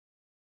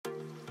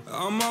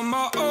I'm on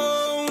my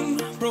own,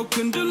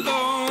 broken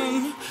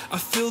alone. I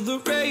feel the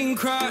rain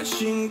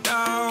crashing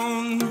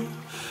down.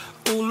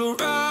 All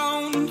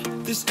around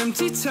this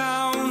empty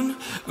town,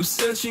 I'm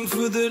searching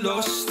for the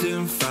lost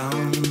and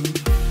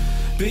found.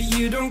 But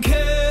you don't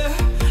care,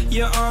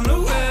 you're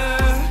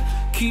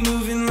unaware. Keep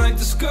moving like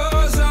the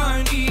scars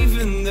aren't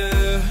even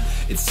there.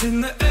 It's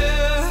in the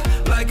air,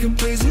 like a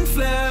blazing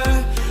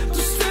flare.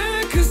 Just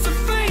stare, cause the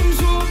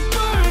flames will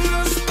burn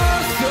us.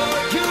 I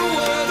thought you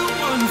were the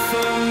one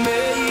for me.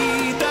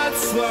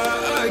 That's why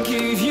I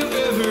gave you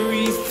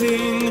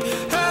everything.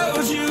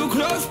 Held you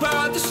close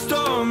by the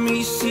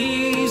stormy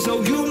seas.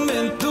 Oh, you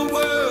meant the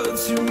world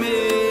to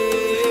me.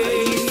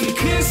 I used to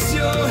kiss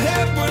your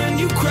head when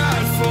you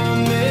cried for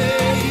me.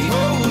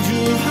 Hold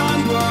your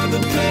hand while the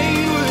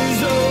pain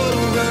was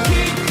over.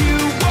 Keep you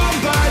warm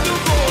by the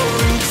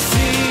roaring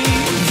sea.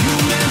 You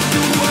meant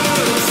the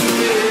world to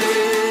me.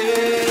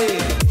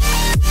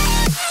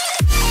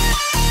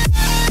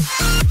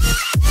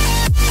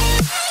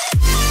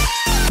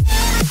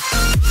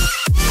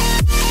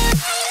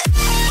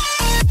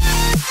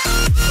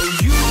 Oh,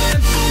 you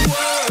meant the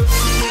world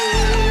to me.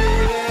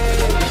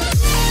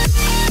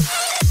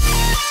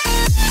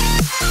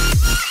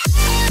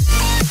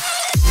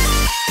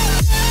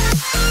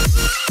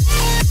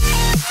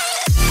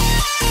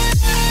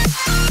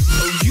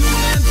 Oh, you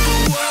meant the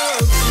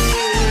world to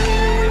me.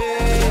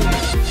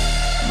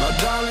 My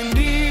darling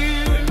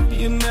dear,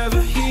 you're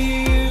never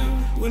here.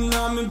 When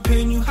I'm in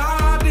pain, you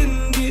hide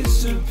and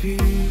disappear.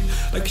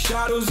 Like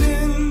shadows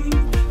in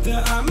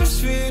the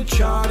atmosphere,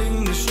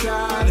 charting the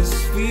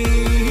stratosphere.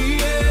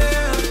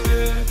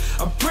 Yeah.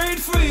 I prayed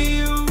for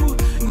you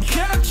and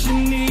kept you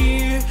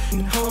near, in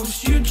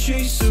hopes you'd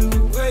chase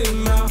away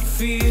my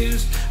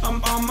fears.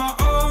 I'm on my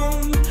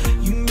own,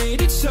 you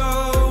made it so,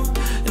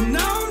 and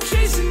now I'm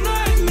chasing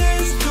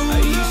nightmares too. I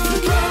used to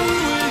run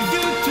with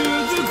you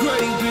through the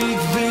great big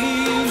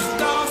leaves,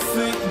 laugh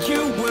at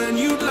you when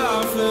you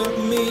laugh at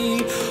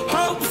me.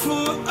 Hope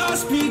for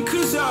us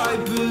because I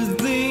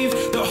believe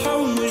the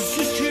home was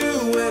just you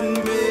and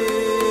me.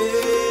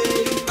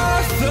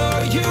 I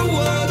thought you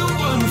were the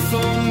one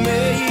for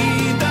me.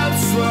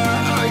 That's why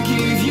I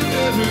gave you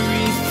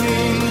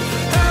everything.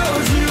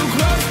 Held you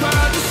close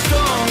by the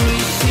stormy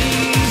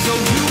seas.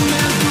 Oh, you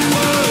meant the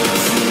world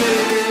to me.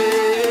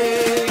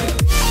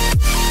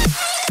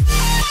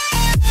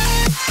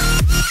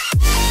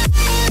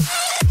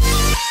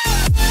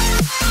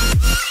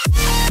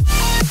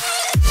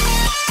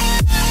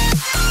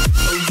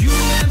 Oh, you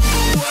meant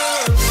the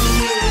world to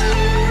me.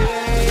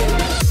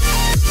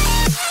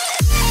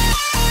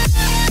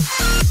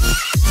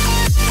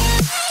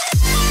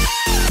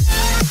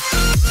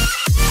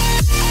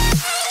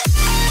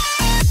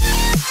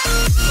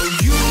 Oh,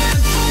 you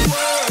meant the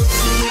world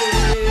to me.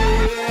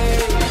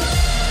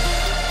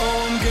 Oh,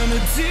 I'm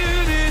gonna do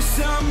this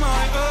on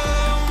my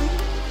own.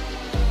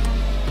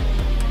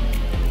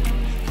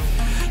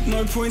 No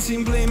point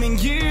in blaming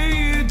you,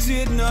 you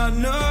did not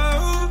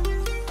know.